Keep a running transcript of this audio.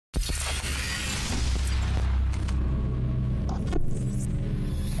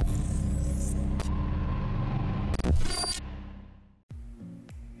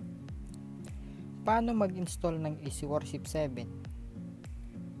Paano mag-install ng EasyWorship 7?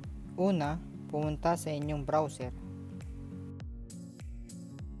 Una, pumunta sa inyong browser.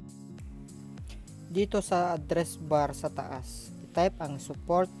 Dito sa address bar sa taas, i-type ang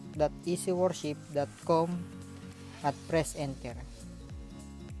support.easyworship.com at press enter.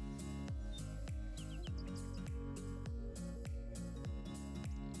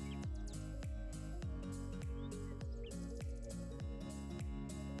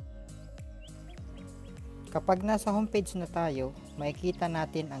 Kapag nasa homepage na tayo, makikita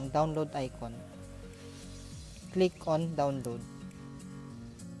natin ang download icon. Click on download.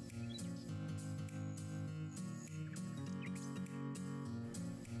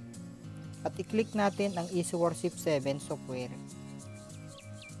 At i-click natin ang EasyWorship 7 software.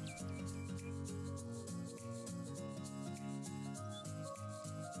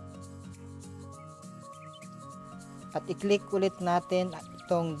 At i-click ulit natin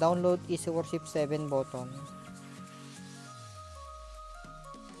itong download EasyWorship 7 button.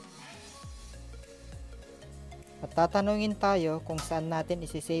 At tatanungin tayo kung saan natin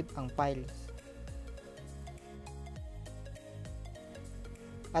isi-save ang files.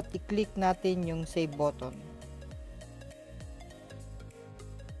 At i-click natin yung save button.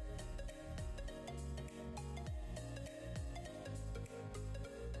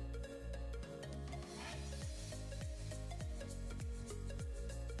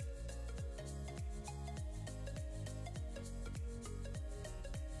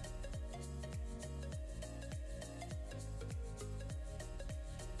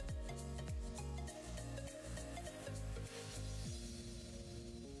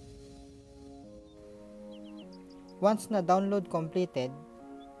 Once na download completed,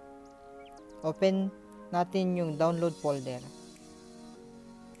 open natin yung download folder.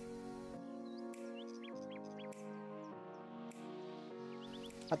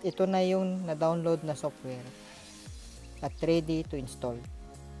 At ito na yung na-download na software at ready to install.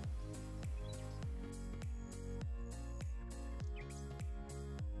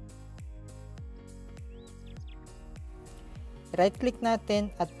 Right click natin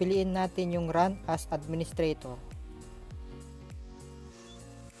at piliin natin yung Run as Administrator.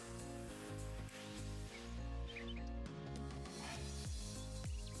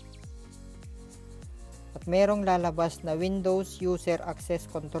 At merong lalabas na Windows User Access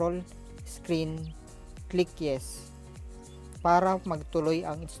Control screen, click yes para magtuloy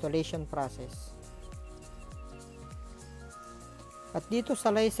ang installation process. At dito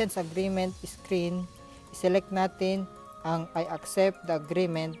sa License Agreement screen, i-select natin ang I accept the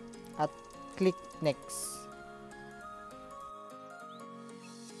agreement at click next.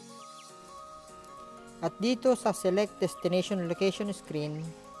 At dito sa Select Destination Location screen,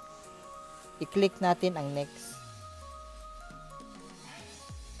 i-click natin ang next.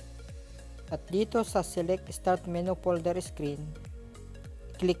 At dito sa Select Start Menu Folder screen,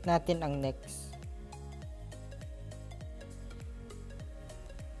 i-click natin ang next.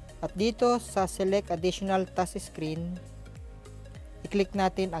 At dito sa Select Additional Task screen, i-click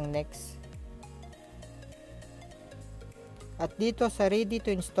natin ang next. At dito sa Ready to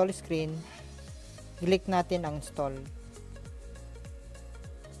Install screen, i-click natin ang install.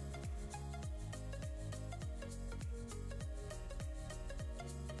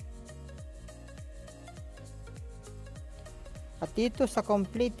 At dito sa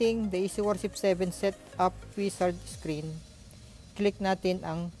Completing the EasyWorship 7 Setup Wizard screen, click natin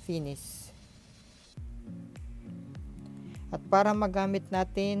ang Finish. At para magamit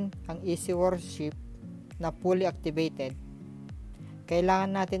natin ang EasyWorship na fully activated,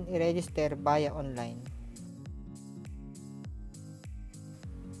 kailangan natin i-register via online.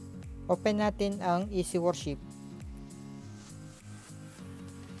 Open natin ang EasyWorship.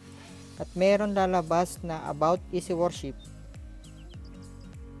 At meron lalabas na About EasyWorship.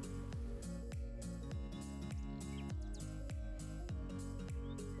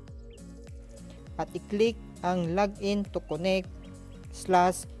 At i-click ang Login to Connect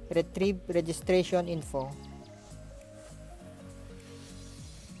 / Retrieve Registration Info.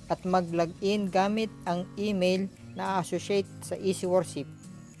 At mag-login gamit ang email na associate sa EasyWorship.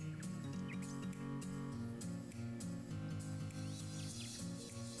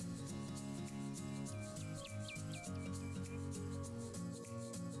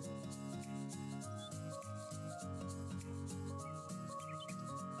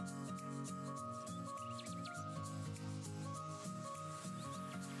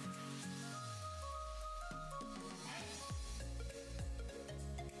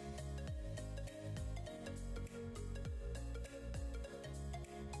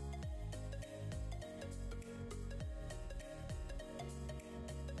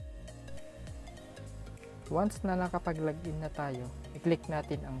 Once na nakapag-login na tayo, i-click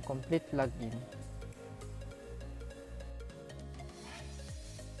natin ang complete login.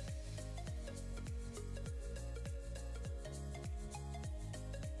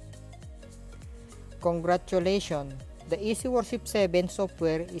 Congratulations! The EasyWorship 7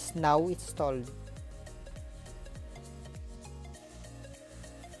 software is now installed.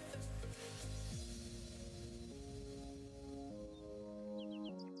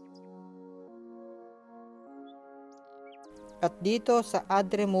 At dito sa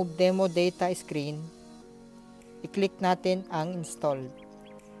Add Remove Demo Data screen, i-click natin ang Install.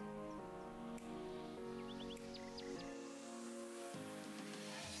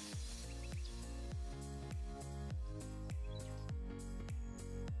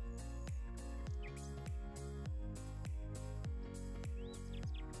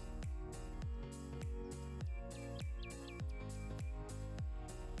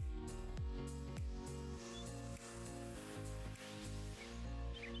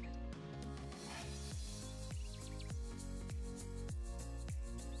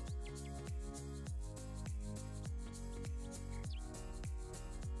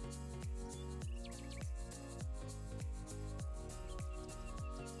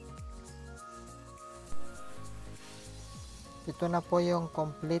 Ito na po yung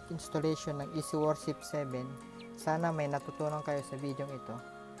complete installation ng EasyWorship 7. Sana may natutunan kayo sa video ito.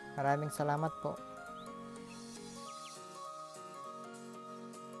 Maraming salamat po.